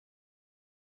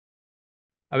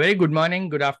A very good morning,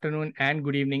 good afternoon, and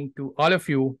good evening to all of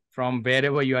you from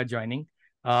wherever you are joining.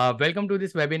 Welcome to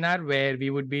this webinar where we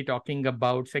would be talking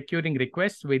about securing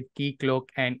requests with Keycloak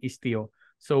and Istio.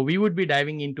 So we would be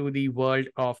diving into the world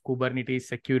of Kubernetes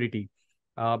security.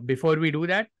 Before we do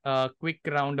that, a quick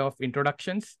round of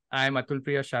introductions. I am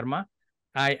Atulpriya Sharma.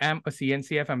 I am a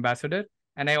CNCF ambassador,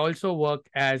 and I also work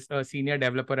as a senior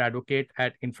developer advocate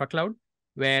at InfraCloud,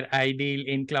 where I deal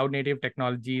in cloud native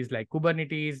technologies like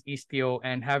Kubernetes, Istio,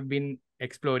 and have been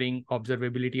exploring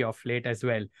observability of late as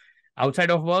well.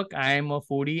 Outside of work, I am a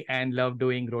foodie and love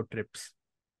doing road trips.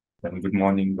 Good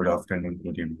morning, good afternoon,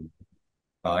 good evening.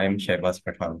 I am Shehbaz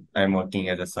Pathan. I am working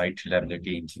as a site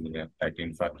reliability engineer at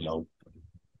InfraCloud.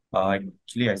 I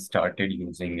started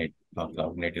using it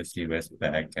cloud native years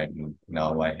back, and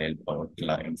now I help our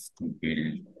clients to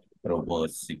build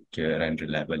robust, secure, and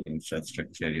reliable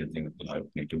infrastructure using cloud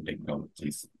native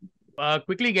technologies.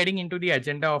 Quickly getting into the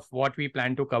agenda of what we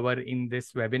plan to cover in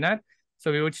this webinar.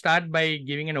 So we would start by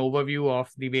giving an overview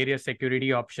of the various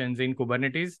security options in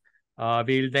Kubernetes.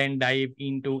 We'll then dive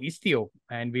into Istio,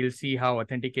 and we'll see how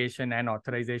authentication and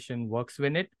authorization works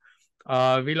with it.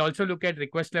 We'll also look at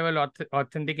request-level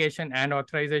authentication and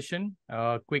authorization,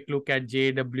 quick look at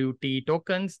JWT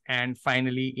tokens, and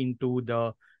finally into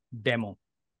the demo.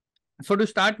 So to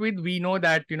start with, we know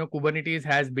that Kubernetes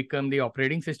has become the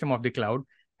operating system of the cloud,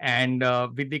 and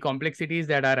with the complexities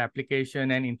that our application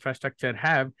and infrastructure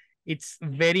have, it's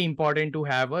very important to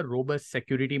have a robust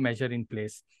security measure in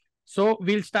place. So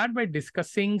we'll start by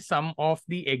discussing some of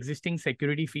the existing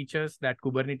security features that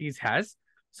Kubernetes has.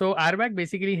 So RBAC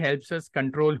basically helps us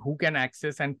control who can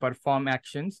access and perform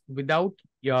actions without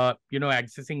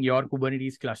accessing your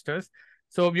Kubernetes clusters.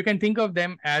 So you can think of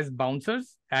them as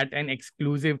bouncers at an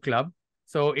exclusive club.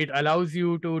 So it allows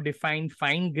you to define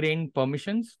fine-grained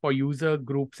permissions for user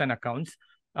groups and accounts.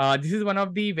 This is one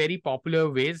of the very popular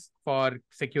ways for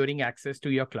securing access to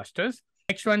your clusters.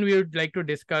 Next one we would like to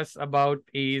discuss about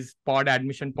is pod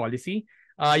admission policy.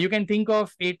 You can think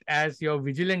of it as your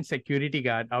vigilant security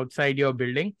guard outside your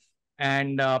building.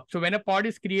 And so when a pod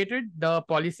is created, the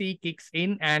policy kicks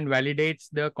in and validates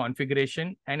the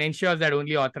configuration and ensures that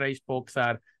only authorized folks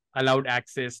are allowed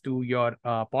access to your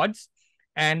pods.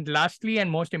 And lastly, and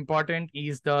most important,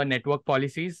 is the network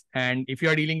policies. And if you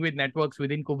are dealing with networks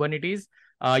within Kubernetes,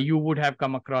 you would have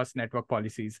come across network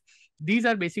policies. These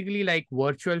are basically like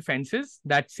virtual fences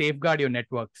that safeguard your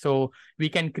network. So we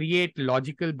can create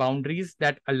logical boundaries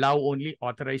that allow only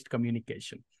authorized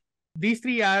communication. These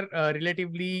three are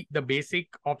relatively the basic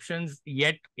options,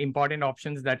 yet important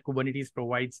options that Kubernetes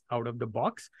provides out of the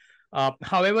box.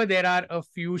 However, there are a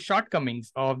few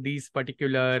shortcomings of these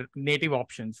particular native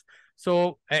options.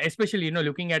 So especially,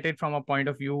 looking at it from a point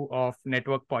of view of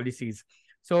network policies.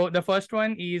 So the first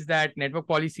one is that network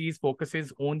policies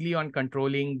focuses only on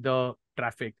controlling the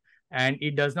traffic, and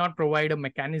it does not provide a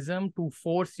mechanism to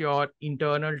force your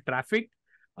internal traffic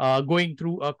going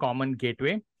through a common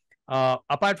gateway.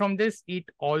 Apart from this, it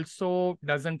also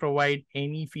doesn't provide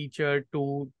any feature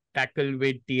to tackle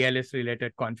with TLS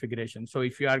related configuration. So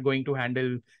if you are going to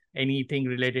handle anything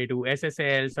related to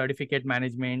SSL, certificate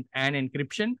management, and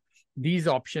encryption, these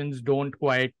options don't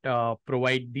quite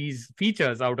provide these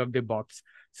features out of the box.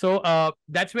 So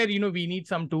that's where, we need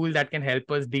some tool that can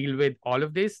help us deal with all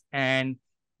of this. And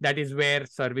that is where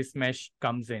service mesh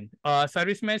comes in.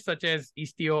 Service mesh such as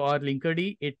Istio or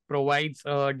Linkerd, it provides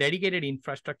a dedicated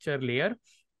infrastructure layer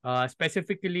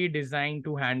specifically designed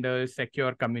to handle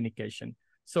secure communication.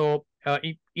 So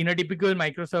in a typical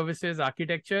microservices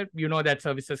architecture, that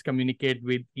services communicate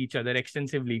with each other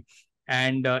extensively.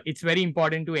 And it's very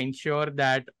important to ensure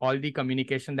that all the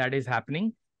communication that is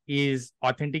happening is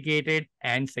authenticated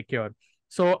and secure.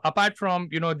 So apart from,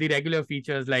 the regular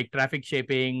features like traffic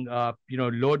shaping,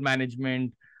 load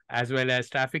management, as well as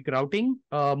traffic routing,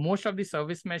 most of the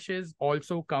service meshes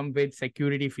also come with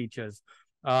security features.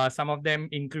 Some of them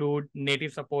include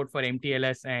native support for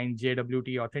MTLS and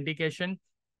JWT authentication,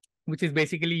 which is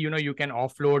basically, you can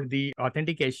offload the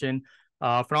authentication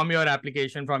from your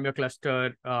application, from your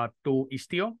cluster to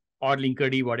Istio or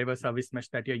Linkerd, whatever service mesh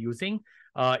that you're using.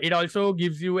 It also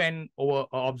gives you an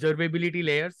observability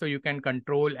layer, so you can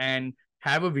control and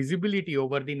have a visibility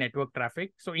over the network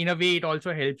traffic. So in a way, it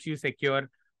also helps you secure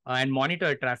and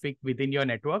monitor traffic within your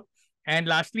network. And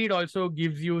lastly, it also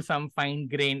gives you some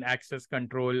fine-grained access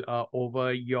control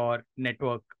over your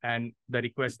network and the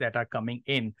requests that are coming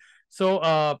in.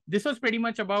 So this was pretty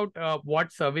much about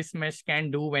what service mesh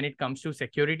can do when it comes to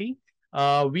security.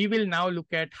 We will now look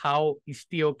at how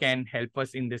Istio can help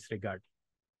us in this regard.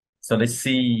 So let's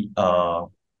see the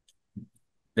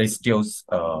Istio's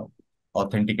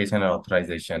authentication and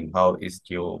authorization, how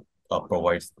Istio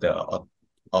provides the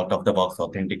out-of-the-box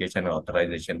authentication and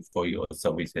authorization for your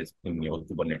services in your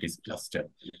Kubernetes cluster.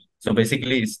 So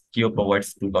basically, Istio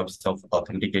provides two types of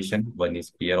authentication. One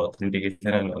is peer authentication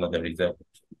and another is a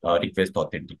request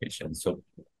authentication. So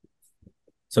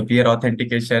peer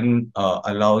authentication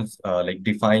allows like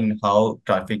define how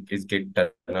traffic is get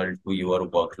tunneled to your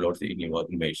workloads in your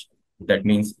mesh. That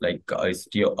means like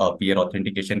peer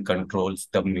authentication controls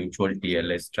the mutual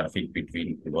TLS traffic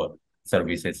between your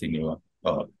services in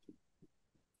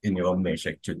your mesh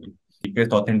actually.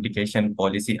 Request authentication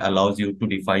policy allows you to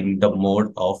define the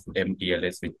mode of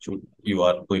MTLS which you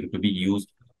are going to be used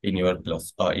in your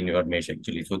in your mesh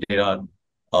actually. So there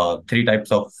are three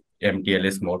types of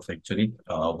MTLS modes actually.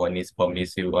 One is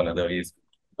permissive, another is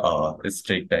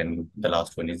strict, and the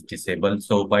last one is disabled.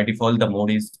 So by default, the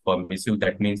mode is permissive.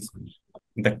 That means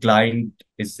the client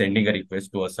is sending a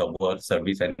request to a server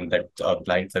service, and that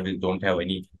client service don't have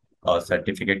any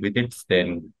certificate with it,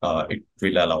 then it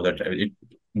will allow that.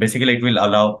 Basically, it will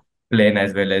allow plain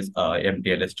as well as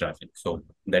MTLS traffic. So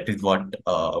that is what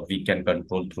we can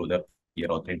control through the peer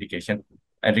authentication.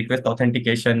 And request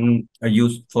authentication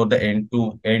used for the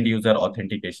end-to-end user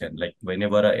authentication. Like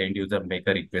whenever an end user make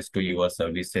a request to your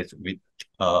services with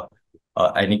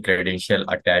any credential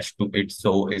attached to it.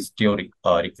 So Istio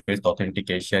request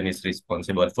authentication is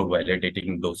responsible for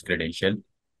validating those credentials.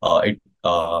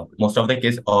 Most of the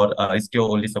case, or Istio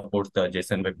only supports the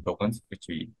JSON Web Tokens, which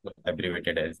we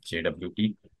abbreviated as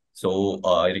JWT. So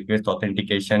request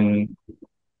authentication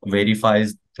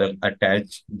verifies the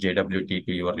attached JWT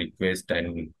to your request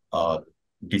and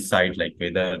decide like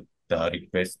whether the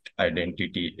request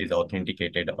identity is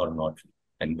authenticated or not.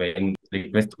 And when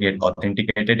request get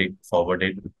authenticated, it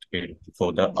forwarded it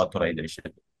for the authorization.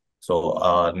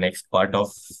 So next part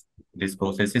of this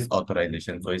process is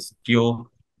authorization. So Istio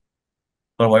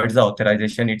provides the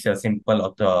authorization. It's a simple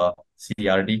of the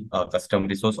CRD, custom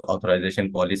resource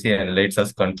authorization policy, and lets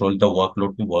us control the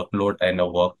workload to workload and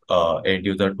a end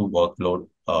user to workload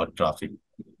traffic.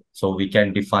 So we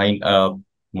can define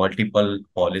multiple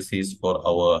policies for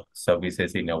our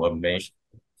services in our mesh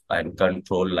and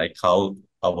control like how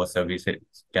our services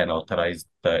can authorize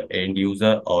the end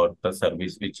user or the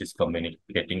service which is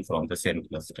communicating from the same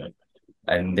cluster.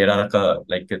 And there are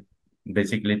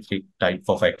basically three types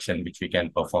of action which we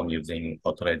can perform using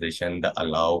authorization: the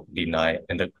allow, deny,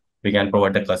 and we can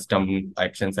provide the custom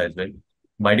actions as well.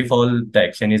 By default, the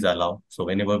action is allow. So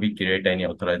whenever we create any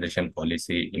authorization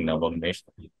policy in our mesh,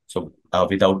 so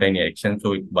without any action,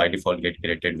 so it by default get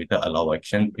created with the allow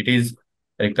action. It is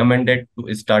recommended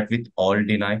to start with all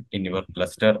deny in your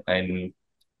cluster and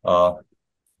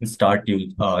start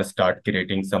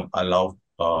creating some allow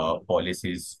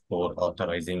policies for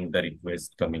authorizing the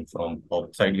request coming from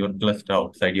outside your cluster,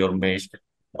 outside your mesh,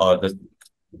 or the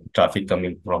traffic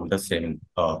coming from the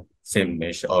same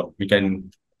mesh. Or we can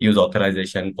use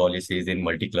authorization policies in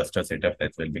multi-cluster setup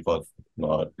as well, because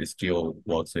Istio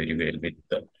works very well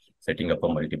with setting up a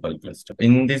multiple cluster.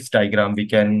 In this diagram, we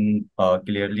can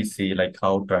clearly see like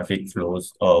how traffic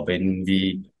flows when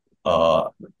we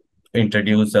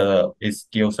introduce a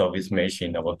Istio service mesh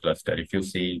in our cluster. If you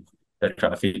see, the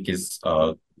traffic is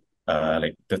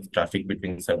like the traffic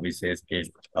between services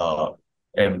is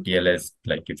MTLS.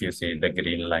 Like if you see the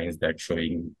green lines that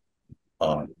showing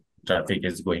traffic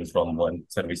is going from one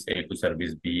service A to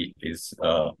service B is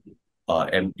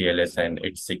MTLS and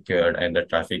it's secured, and the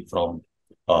traffic from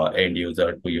end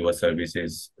user to your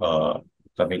services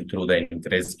coming through the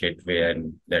ingress gateway,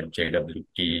 and that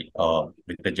JWT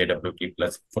with the JWT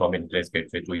plus from ingress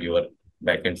gateway to your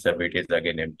backend server, it is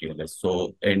again MTLS.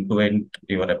 So end-to-end,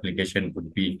 your application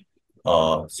would be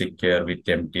secure with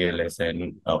MTLS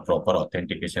and proper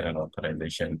authentication and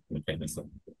authorization mechanism.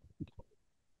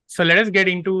 So let us get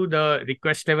into the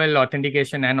request level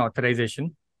authentication and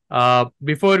authorization.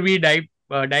 Before we dive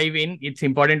in, it's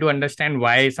important to understand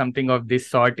why something of this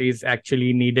sort is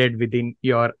actually needed within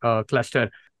your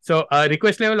cluster. So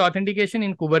request level authentication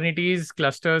in Kubernetes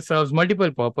cluster serves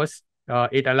multiple purposes.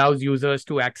 It allows users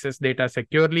to access data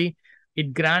securely.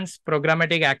 It grants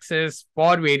programmatic access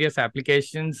for various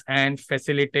applications and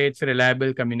facilitates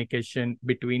reliable communication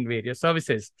between various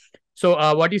services. So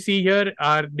what you see here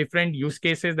are different use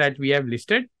cases that we have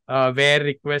listed where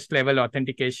request level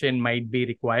authentication might be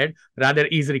required, rather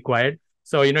is required.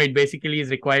 So, it basically is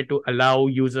required to allow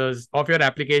users of your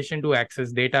application to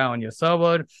access data on your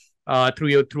server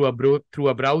through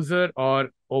a browser or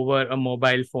over a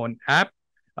mobile phone app.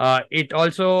 It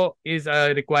also is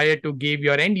required to give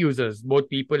your end users, both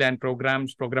people and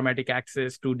programs, programmatic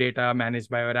access to data managed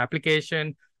by your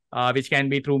application, which can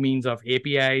be through means of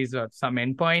APIs or some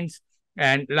endpoints.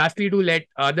 And lastly, to let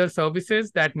other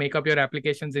services that make up your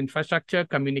application's infrastructure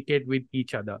communicate with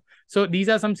each other. So these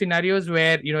are some scenarios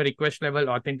where, request level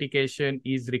authentication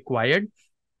is required.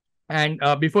 And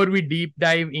before we deep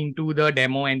dive into the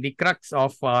demo and the crux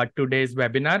of today's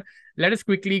webinar, let us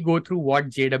quickly go through what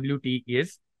JWT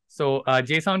is. So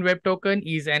JSON Web Token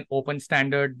is an open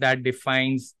standard that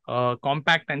defines a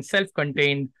compact and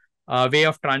self-contained way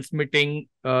of transmitting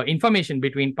information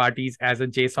between parties as a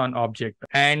JSON object.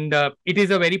 And it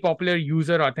is a very popular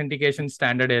user authentication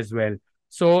standard as well.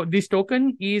 So this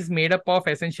token is made up of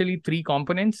essentially three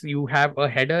components. You have a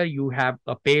header, you have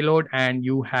a payload, and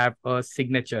you have a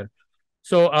signature.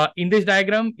 So in this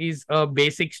diagram is a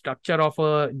basic structure of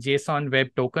a JSON web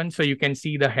token. So you can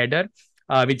see the header,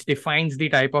 which defines the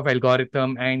type of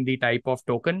algorithm and the type of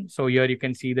token. So here you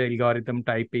can see the algorithm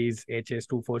type is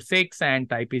HS246 and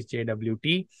type is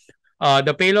JWT.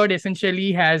 The payload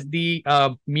essentially has the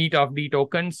meat of the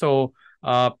token. So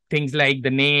things like the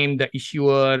name, the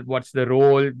issuer, what's the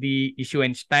role, the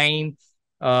issuance time.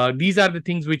 These are the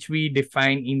things which we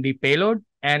define in the payload.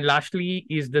 And lastly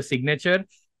is the signature,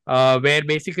 where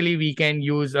basically we can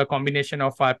use a combination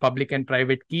of our public and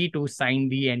private key to sign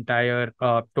the entire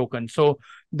token. So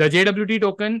the JWT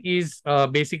token is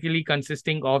basically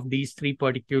consisting of these three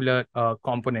particular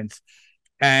components.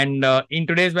 And in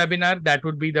today's webinar, that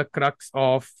would be the crux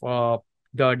of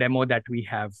the demo that we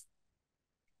have.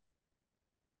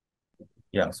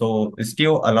 Yeah, so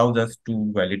Istio allows us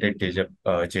to validate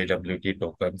JWT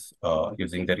tokens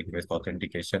using the request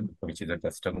authentication, which is a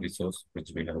custom resource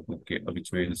which we have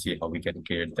which we will see how we can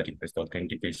create the request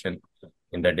authentication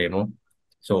in the demo.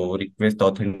 So request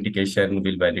authentication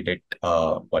will validate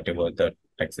whatever the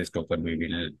access token we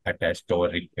will attach to our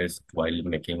request while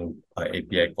making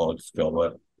API calls to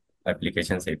our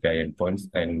application's API endpoints,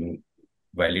 and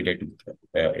validate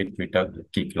it with a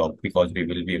Keycloak, because we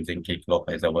will be using Keycloak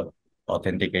as our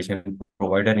authentication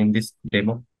provider in this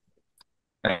demo.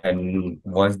 And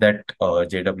once that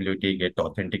JWT get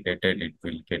authenticated, it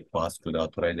will get passed to the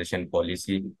authorization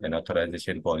policy, and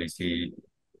authorization policy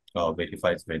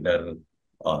verifies whether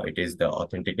it is the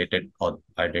authenticated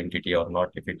identity or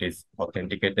not. If it is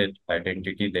authenticated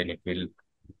identity, then it will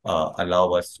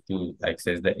allow us to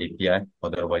access the API.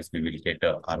 Otherwise, we will get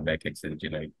a RBAC access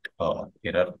denied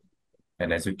error.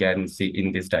 And as you can see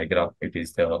in this diagram, it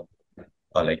is the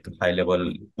like high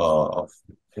level of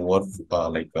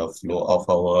like a flow of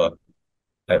our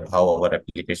how our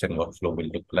application workflow will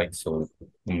look like. So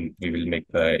we will make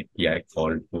the API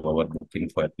call to our booking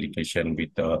for application with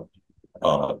a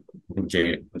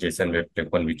JSON web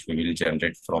token, which we will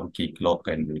generate from Keycloak,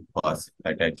 and we pass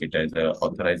attach it as a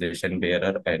authorization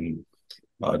bearer, and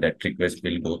that request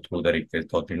will go through the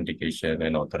request authentication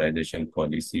and authorization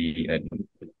policy. And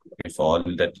if all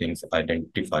the things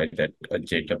identify that a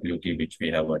JWT which we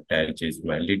have attached is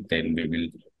valid, then we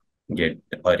will get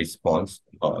a response,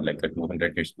 like a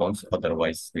 200 response.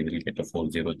 Otherwise, we will get a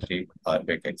 403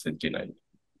 RBAC access denied.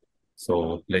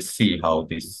 So let's see how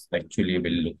this actually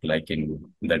will look like in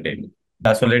the demo.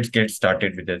 So let's get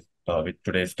started with this with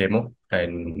today's demo.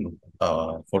 And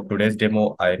for today's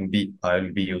demo, I'll be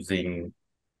using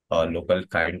a local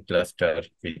kind cluster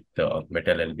with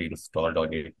Metal LB installed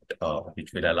on it,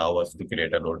 which will allow us to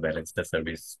create a load balancer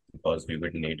service, because we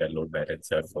would need a load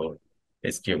balancer for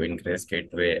Istio Ingress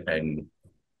Gateway and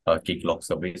Keycloak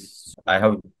service. I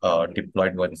have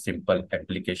deployed one simple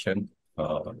application,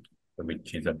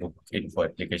 which is a book info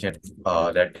application.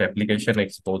 That application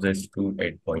exposes two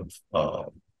endpoints,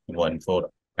 one for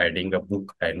adding a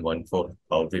book and one for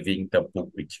viewing the book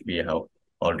which we have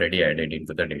already added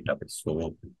into the database.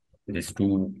 So these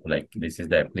two, like this is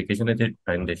the application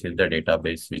and this is the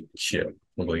database which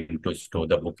going to store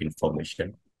the book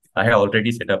information. I have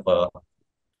already set up a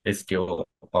Istio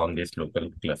on this local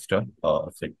cluster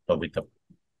with a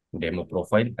demo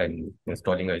profile, and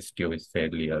installing a Istio is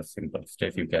fairly a simple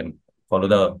step. You can follow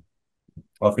the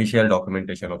official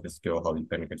documentation of Istio, how you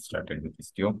can get started with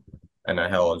Istio. And I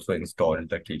have also installed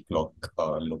the Keycloak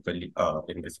locally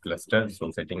in this cluster. So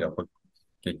setting up a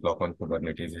Keycloak on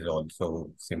Kubernetes is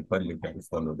also simple. You can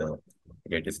follow the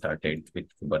get started with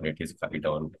Kubernetes guide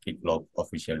on Keycloak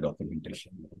official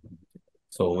documentation.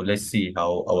 So let's see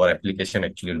how our application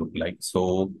actually look like.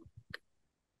 So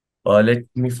let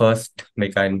me first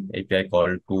make an API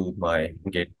call to my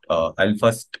get. I'll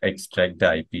first extract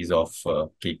the IPs of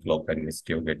Keycloak and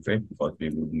Istio gateway, because we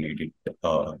would need it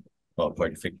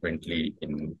quite frequently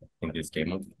in this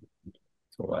demo.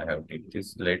 So I have did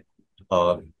this.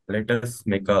 Let us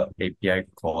make a API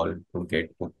call to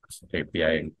get books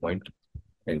API endpoint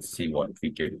and see what we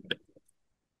get.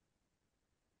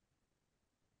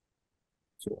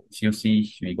 So if you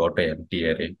see, we got an empty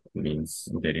array, means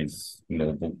there is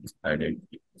no book added.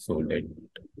 So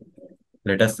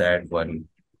let us add one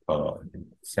uh,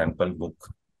 sample book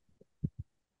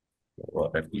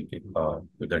or replicate to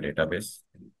the database.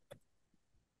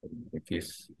 If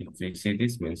we see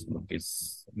this means book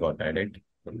is got added,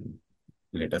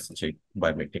 let us check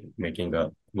by making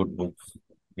a good book.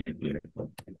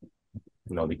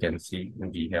 Now we can see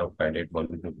we have added one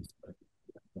book.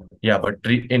 Yeah, but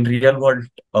in real world,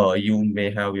 you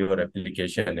may have your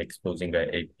application exposing a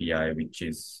API, which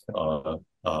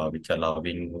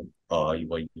allowing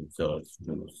your users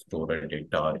to store a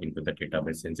data into the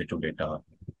database, sensitive data,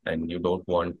 and you don't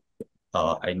want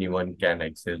anyone can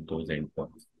access those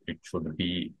endpoints. It should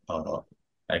be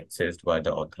accessed by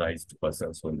the authorized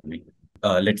persons only.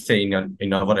 Let's say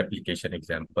in our application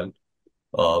example,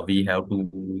 we have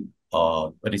to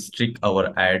restrict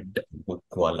our ad book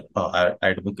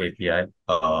API.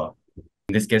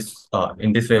 In this case,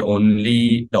 in this way,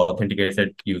 only the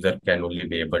authenticated user can only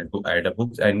be able to add a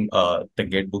books, and the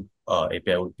get book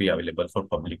API would be available for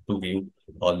public to view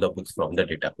all the books from the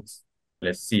database.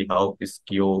 Let's see how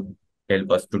Istio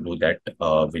help us to do that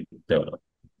with the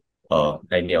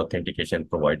any authentication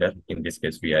provider. In this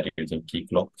case, we are using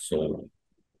Keycloak. So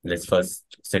let's first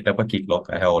set up a Keycloak.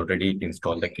 I have already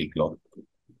installed the Keycloak.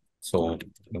 So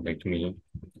let me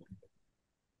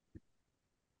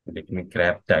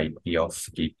grab the IP of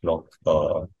Keycloak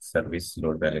service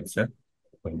load balancer.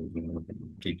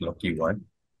 Keycloak key1,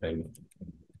 and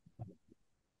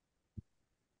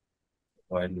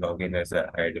I'll log in as an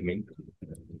admin.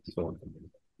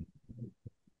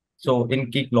 So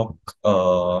in Keycloak,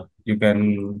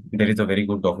 there is a very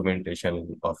good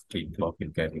documentation of Keycloak. You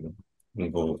can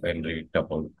go and read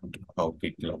about how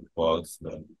Keycloak works,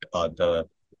 the other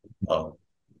uh,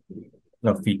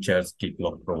 the features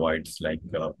Keycloak provides, like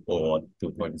OAuth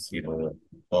 2.0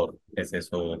 or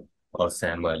SSO or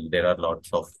SAML. There are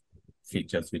lots of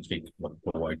features which Keycloak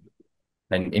provide.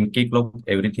 And in Keycloak,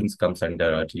 everything comes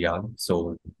under a RIA.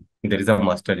 So there is a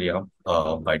master RIA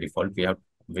by default. We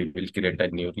will create a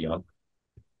new RIA.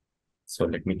 So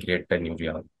let me create a new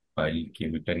RIA. I'll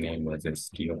give it a name as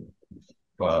Istio.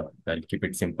 I'll keep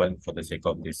it simple for the sake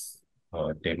of this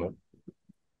demo.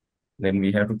 Then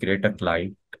we have to create a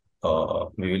client.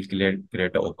 We will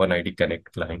create an OpenID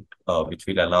Connect client, which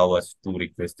will allow us to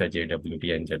request a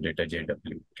JWT and generate a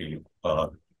JWT.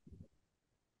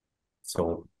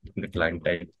 So the client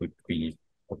type would be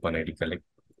OpenID Connect.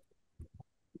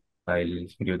 I'll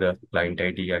give the client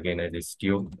ID again as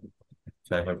Istio.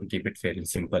 So I have to keep it fairly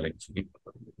simple actually.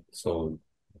 So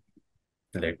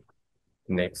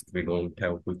next we don't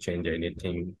have to change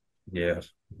anything here.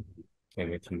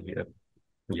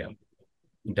 Yeah,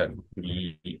 done.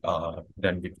 We are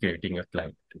done with creating a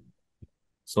client.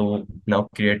 So now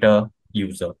create a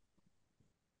user.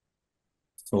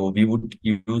 So we would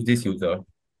use this user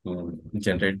to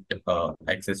generate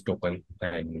access token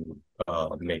and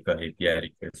make a API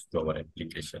request to our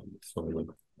application.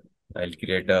 So I'll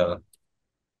create a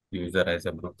user as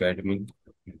a book admin.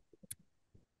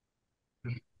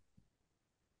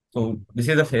 So this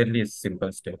is a fairly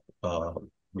simple step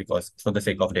because for the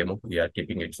sake of demo, we are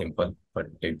keeping it simple, but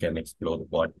you can explore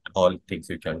what all things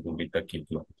you can do with the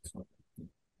Keycloak.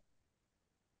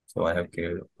 So I have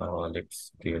created,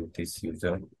 let's create this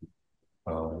user.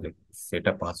 Let's set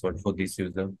a password for this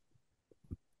user.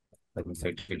 I will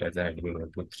set it as admin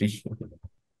 123.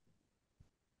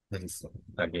 Then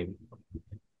again,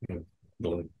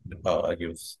 don't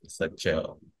use such a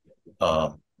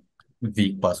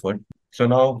weak password. So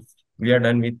now we are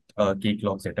done with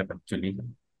Keycloak setup actually.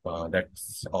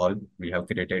 That's all. We have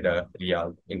created a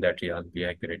real. In that real, we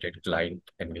have created client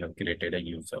and we have created a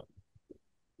user.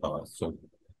 So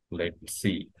let's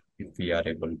see if we are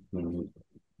able to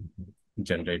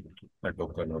generate a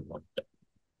token or not.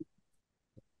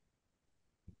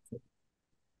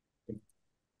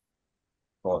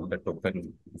 Call the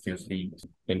token, if you see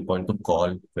endpoint to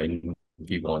call when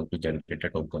we want to generate a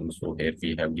token. So here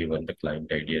we have given the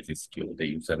client ID as Istio,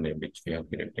 the username which we have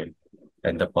created,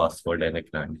 and the password and the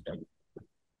client type.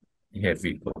 Here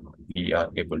we go. We are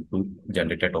able to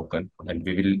generate a token, and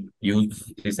we will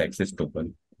use this access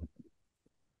token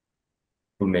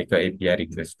to make a API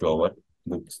request to our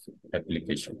books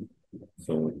application.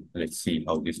 So let's see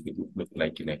how this will look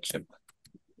like in action.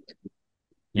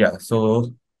 Yeah,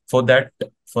 so for that,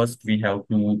 first we have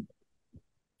to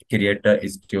create a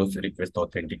Istio's request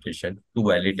authentication to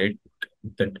validate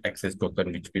that access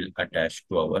token which will attach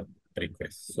to our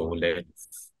request. So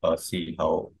let's see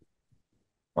uh,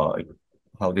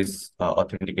 how this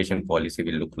authentication policy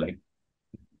will look like.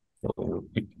 So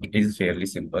it is fairly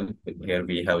simple. Here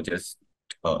we have just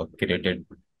created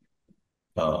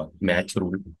match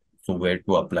rule. So where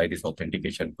to apply this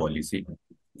authentication policy.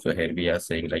 So here we are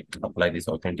saying like apply this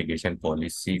authentication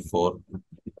policy for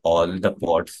all the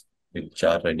pods which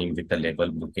are running with the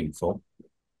label book info.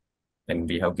 And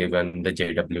we have given the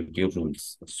JWT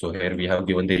rules. So here we have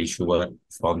given the issuer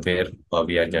from where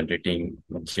we are generating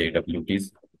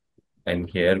JWTs. And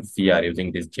here we are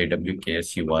using this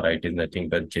JWKS URI. It is nothing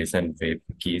but JSON web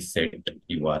key set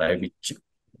URI, which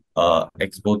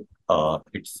export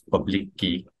its public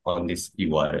key on this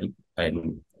URL.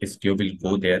 And Istio will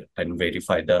go there and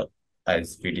verify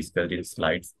as we discussed in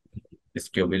slides,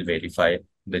 Istio will verify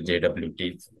the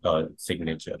JWT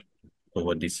signature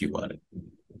over this URL.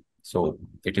 So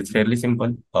it is fairly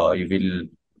simple. You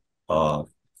will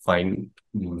find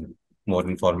more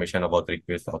information about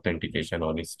request authentication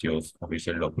on Istio's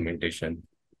official documentation,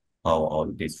 how all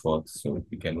this works. So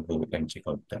you can go and check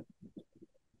out that.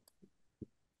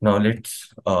 Now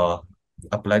let's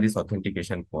apply this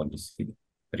authentication policy,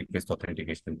 request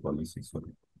authentication policy. So,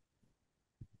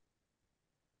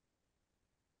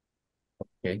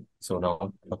 okay, so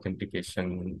now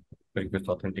request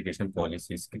authentication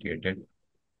policy is created.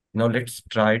 Now let's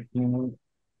try to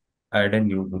add a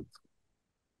new book.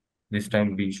 This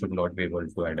time we should not be able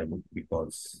to add a book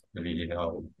because we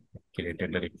have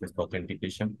created the request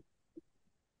authentication.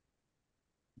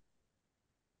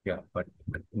 Yeah, but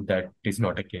that is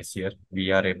not a case here.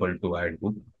 We are able to add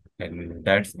book, and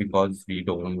that's because we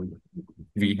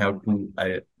have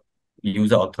to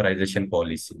use authorization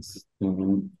policies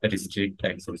to restrict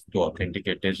access to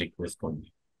authenticated request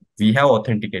only. We have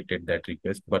authenticated that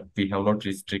request, but we have not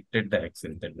restricted the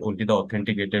access. That only the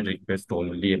authenticated request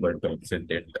only able to access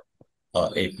that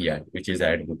API, which is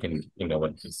add book in our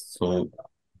case. So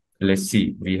let's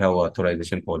see, we have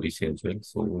authorization policy as well.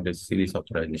 So let's see this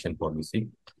authorization policy.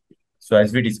 So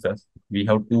as we discussed, we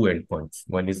have two endpoints.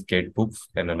 One is get books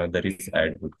and another is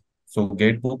add book. So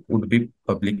get book would be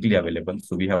publicly available.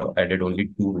 So we have added only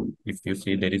two rules. If you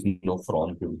see, there is no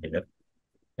from rule here.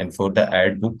 And for the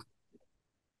add book,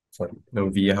 sorry, no,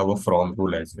 we have a from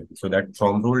rule as well. So that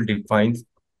from rule defines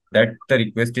that the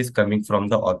request is coming from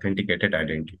the authenticated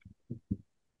identity.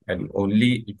 And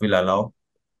only it will allow.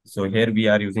 So here we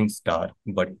are using star,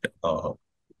 but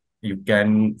you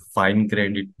can fine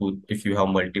grain it to if you have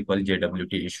multiple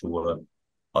JWT issuer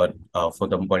or for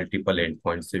the multiple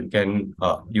endpoints. So you can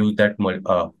use that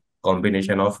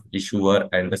combination of issuer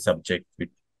and the subject,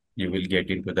 which you will get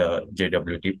into the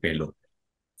JWT payload.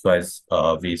 So as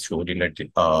we showed in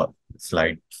the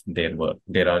slides,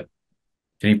 there are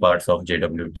three parts of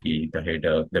JWT: the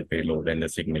header, the payload, and the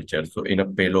signature. So in a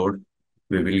payload,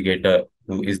 we will get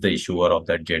who is the issuer of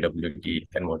that JWT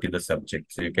and what is the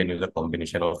subject. So you can use a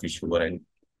combination of issuer and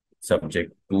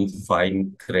subject to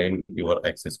fine grain your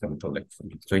access control.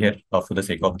 Actually. So here, for the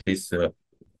sake of this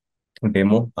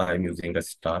demo, I'm using a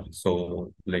star.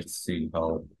 So let's see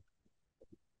how.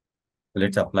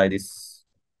 Let's apply this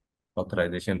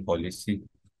authorization policy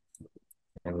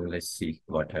and let's see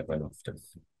what happens after.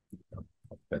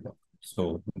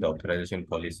 So the authorization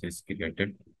policy is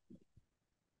created.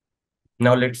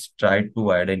 Now let's try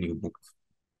to add a new book.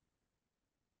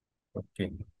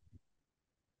 Okay.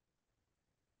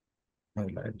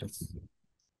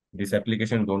 This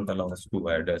application don't allow us to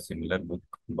add a similar book,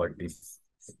 but if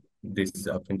this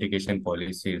authentication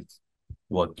policy is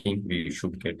working, we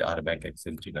should get RBAC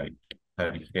access denied.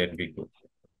 And here we go.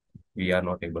 We are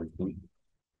not able to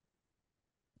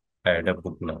add a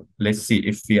book now. Let's see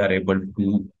if we are able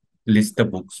to list the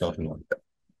books or not.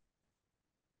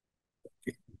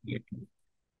 Okay.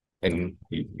 And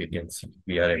we can see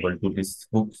we are able to list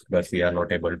books, but we are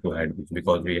not able to add books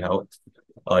because we have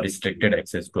restricted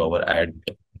access to our add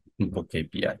book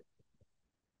API.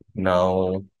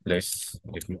 Now let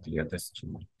me clear this.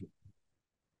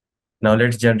 Now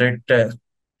let's generate a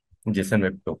JSON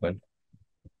web token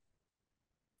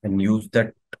and use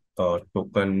that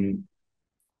token.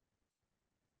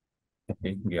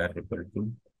 Okay, we are able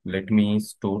to. Let me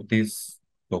store this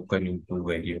token into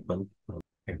variable,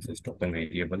 access token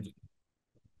variable.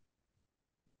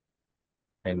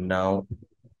 And now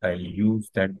I use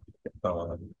that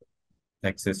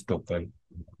access token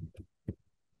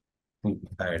to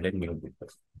add a new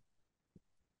book.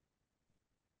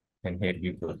 And here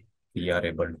we go. We are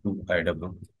able to add a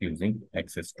book using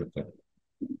access token.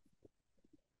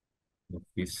 If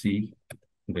we see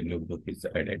the new book is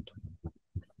added.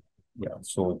 Yeah,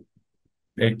 so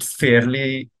it's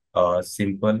fairly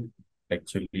simple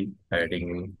actually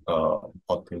adding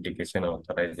authentication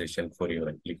authorization for your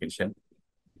application,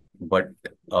 but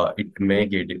it may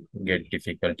get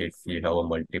difficult if you have a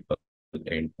multiple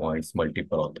endpoints,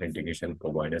 multiple authentication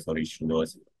providers or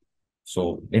issuers.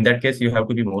 So in that case, you have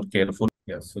to be more careful.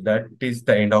 Yeah, so that is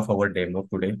the end of our demo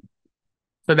today.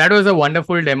 So that was a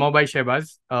wonderful demo by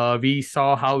Shebaz. We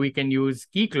saw how we can use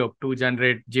Keycloak to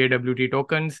generate JWT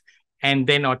tokens and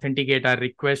then authenticate our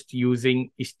request using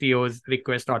Istio's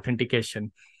request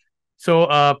authentication. So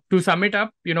to sum it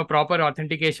up, proper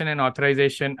authentication and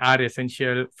authorization are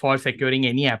essential for securing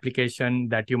any application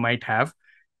that you might have.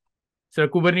 So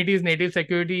Kubernetes native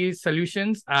security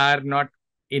solutions are not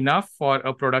enough for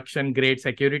a production grade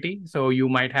security. So you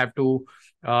might have to,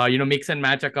 mix and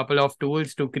match a couple of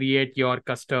tools to create your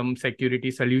custom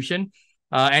security solution.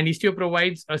 And Istio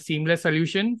provides a seamless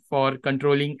solution for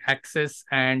controlling access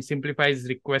and simplifies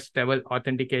request-level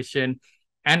authentication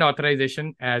and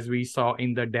authorization, as we saw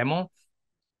in the demo.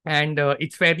 And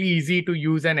it's fairly easy to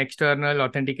use an external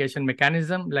authentication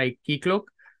mechanism like Keycloak,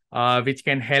 which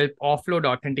can help offload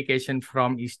authentication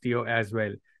from Istio as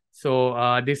well.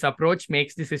 So this approach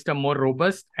makes the system more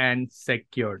robust and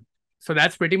secured. So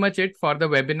that's pretty much it for the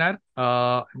webinar.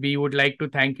 We would like to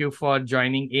thank you for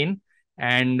joining in.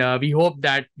 And we hope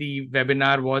that the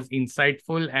webinar was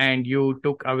insightful and you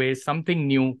took away something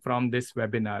new from this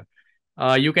webinar.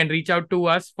 You can reach out to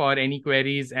us for any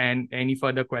queries and any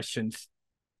further questions.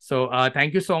 So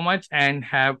thank you so much and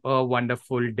have a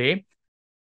wonderful day.